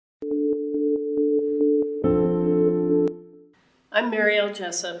I'm Mariell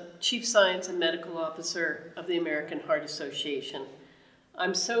Jessup, Chief Science and Medical Officer of the American Heart Association.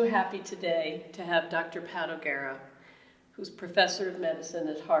 I'm so happy today to have Dr. Pat O'Gara, who's Professor of Medicine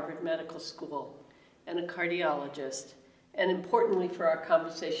at Harvard Medical School and a cardiologist, and importantly for our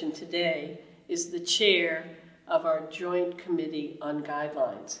conversation today, is the chair of our Joint Committee on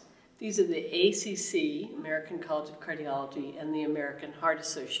Guidelines. These are the ACC, American College of Cardiology, and the American Heart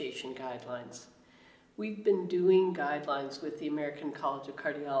Association guidelines. We've been doing guidelines with the American College of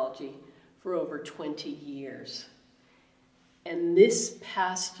Cardiology for over 20 years. And this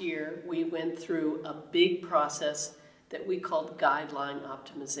past year, we went through a big process that we called Guideline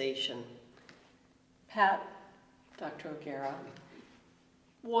Optimization. Pat, Dr. O'Gara,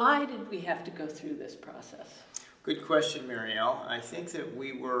 why did we have to go through this process? Good question, Marielle. I think that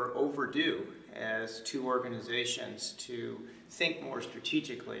we were overdue as two organizations to think more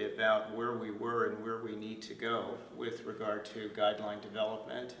strategically about where we were and where we need to go with regard to guideline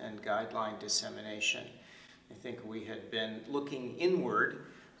development and guideline dissemination. I think we had been looking inward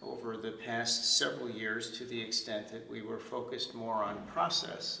over the past several years to the extent that we were focused more on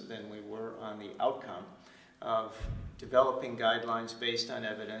process than we were on the outcome of developing guidelines based on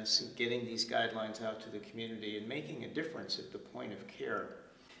evidence and getting these guidelines out to the community and making a difference at the point of care.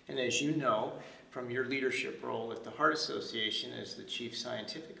 And as you know, from your leadership role at the Heart Association as the Chief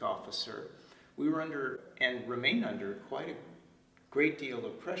Scientific Officer, we were under and remain under quite a great deal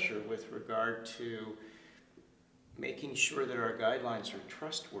of pressure with regard to making sure that our guidelines are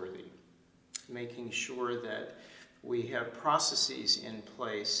trustworthy, making sure that we have processes in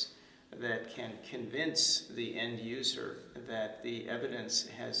place that can convince the end user that the evidence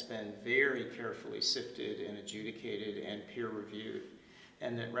has been very carefully sifted and adjudicated and peer-reviewed,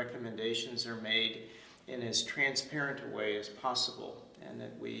 and that recommendations are made in as transparent a way as possible, and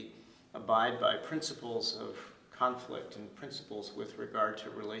that we abide by principles of conflict and principles with regard to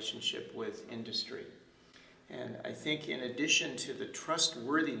relationship with industry. And I think in addition to the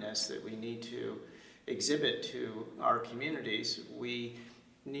trustworthiness that we need to exhibit to our communities, we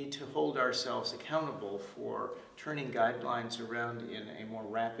need to hold ourselves accountable for turning guidelines around in a more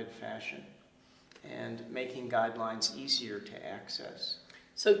rapid fashion and making guidelines easier to access.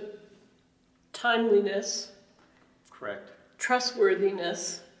 So, timeliness. Correct.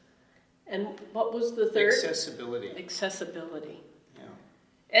 Trustworthiness. And what was the third? Accessibility. Accessibility. Yeah.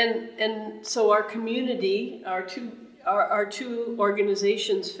 And so our community, our two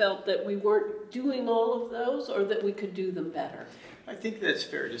organizations felt that we weren't doing all of those, or that we could do them better. I think that's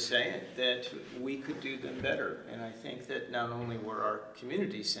fair to say, that we could do them better. And I think that not only were our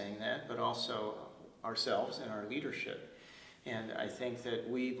community saying that, but also ourselves and our leadership. And I think that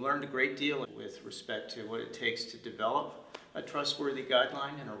we've learned a great deal with respect to what it takes to develop a trustworthy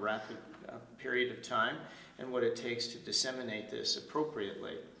guideline in a rapid period of time, and what it takes to disseminate this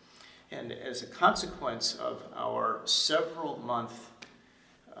appropriately. And as a consequence of our several-month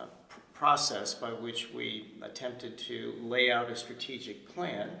process by which we attempted to lay out a strategic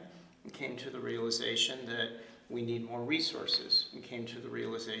plan, and came to the realization that we need more resources, and came to the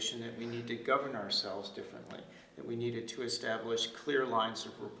realization that we need to govern ourselves differently, that we needed to establish clear lines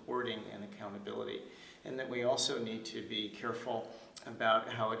of reporting and accountability, and that we also need to be careful about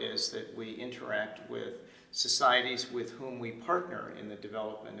how it is that we interact with societies with whom we partner in the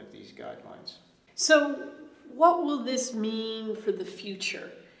development of these guidelines. So what will this mean for the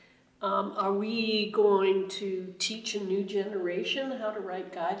future? Are we going to teach a new generation how to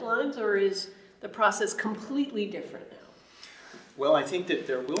write guidelines, or is the process completely different now? Well, I think that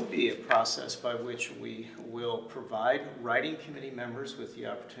there will be a process by which we will provide writing committee members with the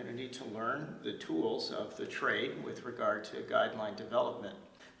opportunity to learn the tools of the trade with regard to guideline development.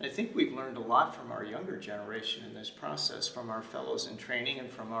 And I think we've learned a lot from our younger generation in this process, from our fellows in training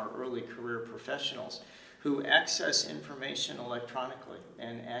and from our early career professionals who access information electronically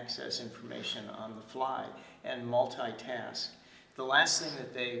and access information on the fly and multitask. The last thing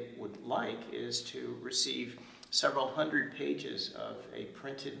that they would like is to receive several hundred pages of a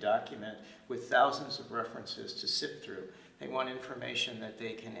printed document with thousands of references to sift through. They want information that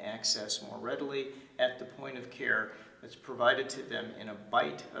they can access more readily at the point of care, that's provided to them in a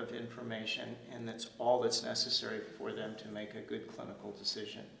bite of information, and that's all that's necessary for them to make a good clinical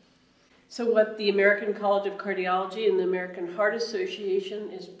decision. So what the American College of Cardiology and the American Heart Association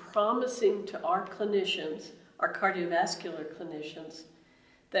is promising to our clinicians, our cardiovascular clinicians,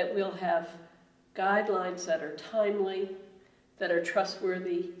 that we'll have guidelines that are timely, that are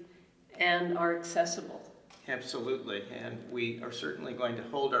trustworthy, and are accessible. Absolutely, and we are certainly going to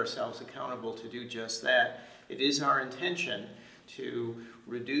hold ourselves accountable to do just that. It is our intention to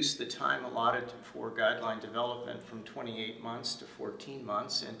reduce the time allotted for guideline development from 28 months to 14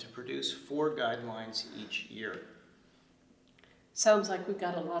 months and to produce 4 guidelines each year. Sounds like we've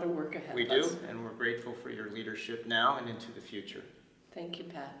got a lot of work ahead We of us. do, and we're grateful for your leadership now and into the future. Thank you,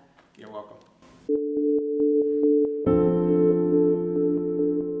 Pat. You're welcome.